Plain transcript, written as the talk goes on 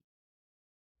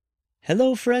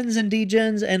Hello, friends and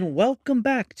degens, and welcome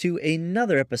back to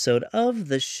another episode of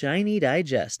the Shiny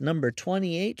Digest, number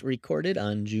 28, recorded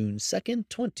on June 2nd,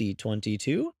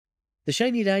 2022. The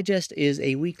Shiny Digest is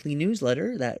a weekly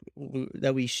newsletter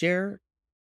that we share.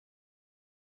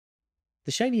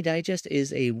 The Shiny Digest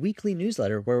is a weekly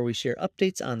newsletter where we share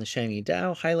updates on the Shiny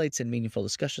DAO, highlights and meaningful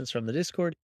discussions from the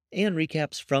Discord, and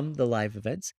recaps from the live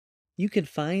events. You can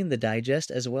find the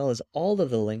digest as well as all of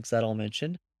the links that I'll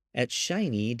mention at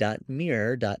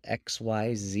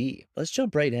shiny.mirror.xyz. Let's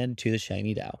jump right into the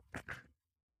Shiny DAO.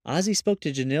 Ozzy spoke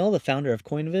to Janil, the founder of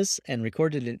Coinvis, and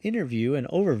recorded an interview and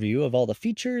overview of all the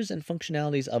features and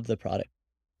functionalities of the product.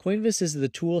 Coinvis is the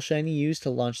tool Shiny used to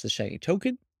launch the Shiny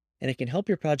token, and it can help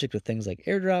your project with things like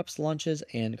airdrops, launches,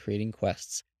 and creating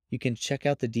quests. You can check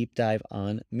out the deep dive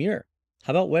on Mirror.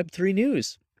 How about Web3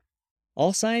 news?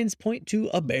 All signs point to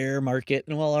a bear market,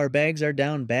 and while our bags are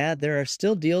down bad, there are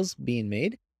still deals being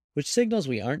made, which signals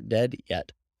we aren't dead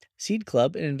yet. Seed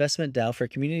Club, an investment DAO for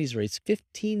communities, raised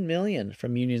 $15 million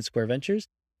from Union Square Ventures.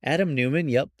 Adam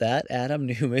Newman, Adam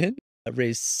Newman,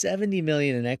 raised $70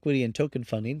 million in equity and token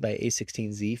funding by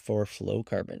A16Z for Flow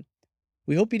Carbon.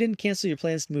 We hope you didn't cancel your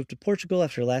plans to move to Portugal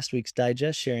after last week's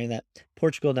digest, sharing that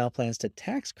Portugal now plans to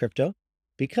tax crypto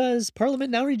because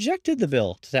Parliament now rejected the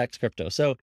bill to tax crypto.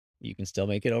 So you can still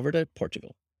make it over to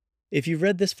Portugal. If you've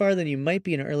read this far, then you might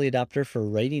be an early adopter for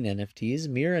writing NFTs.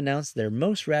 Mirror announced their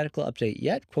most radical update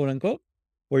yet, quote unquote,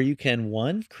 where you can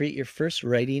 1. Create your first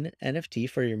writing NFT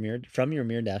from your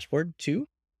Mirror dashboard, 2.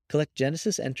 Collect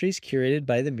Genesis entries curated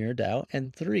by the Mirror DAO,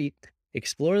 and 3.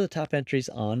 Explore the top entries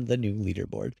on the new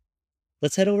leaderboard.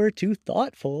 Let's head over to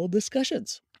thoughtful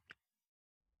discussions.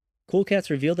 Cool Cats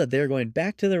revealed that they are going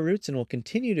back to their roots and will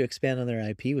continue to expand on their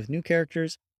IP with new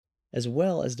characters, as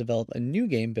well as develop a new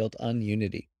game built on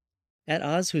Unity. At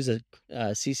Oz, who's a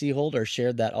CC holder,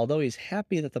 shared that although he's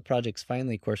happy that the project's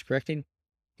finally course correcting,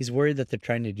 he's worried that they're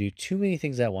trying to do too many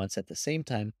things at once at the same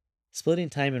time, splitting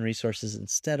time and resources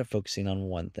instead of focusing on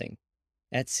one thing.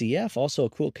 At CF, also a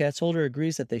Cool Cats holder,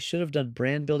 agrees that they should have done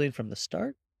brand building from the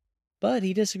start, but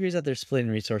he disagrees that they're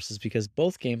splitting resources because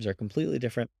both games are completely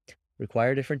different,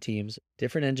 require different teams,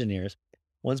 different engineers.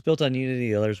 One's built on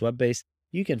Unity, the other's web-based.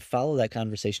 You can follow that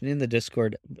conversation in the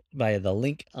Discord via the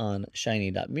link on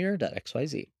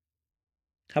shiny.mirror.xyz.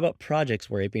 How about projects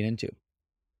we're aping into?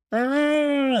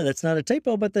 That's not a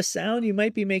typo, but the sound you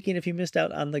might be making if you missed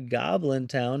out on the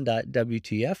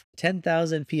goblintown.wtf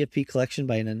 10,000 PFP collection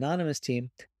by an anonymous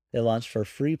team that launched for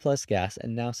free plus gas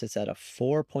and now sits at a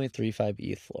 4.35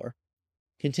 ETH floor.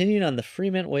 Continuing on the free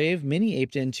mint wave, Mini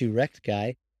aped into Wrecked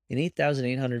Guy, an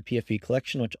 8,800 PFP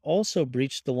collection, which also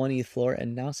breached the 1 ETH floor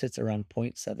and now sits around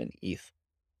 0.7 ETH.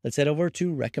 Let's head over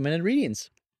to recommended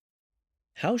readings.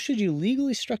 How should you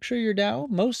legally structure your DAO?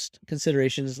 Most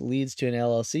considerations leads to an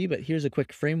LLC, but here's a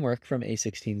quick framework from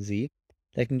A16Z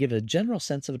that can give a general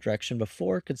sense of direction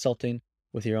before consulting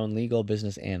with your own legal,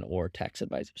 business, and or tax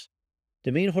advisors.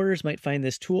 Domain hoarders might find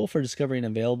this tool for discovering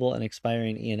available and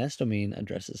expiring ENS domain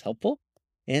addresses helpful.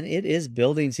 And it is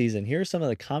building season. Here are some of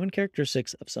the common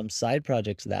characteristics of some side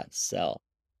projects that sell.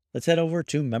 Let's head over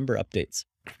to member updates.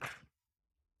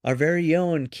 Our very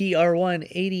own Key R1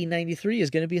 8093 is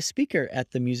going to be a speaker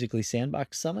at the Musically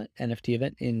Sandbox Summit NFT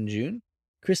event in June.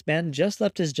 Chris Madden just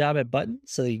left his job at Button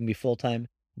so that he can be full-time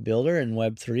builder in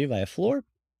Web3 via Floor.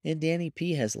 And Danny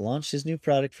P has launched his new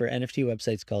product for NFT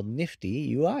websites called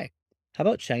Nifty UI. How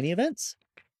about shiny events?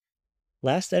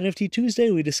 Last NFT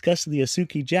Tuesday, we discussed the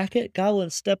Asuki jacket,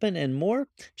 Goblin Steppin', and more.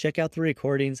 Check out the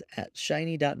recordings at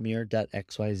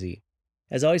shiny.mirror.xyz.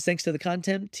 As always, thanks to the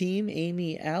content team,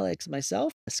 Amy, Alex,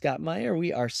 myself, Scott Meyer.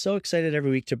 We are so excited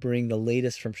every week to bring the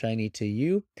latest from Shiny to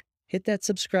you. Hit that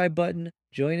subscribe button,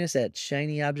 join us at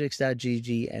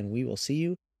shinyobjects.gg, and we will see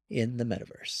you in the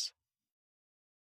metaverse.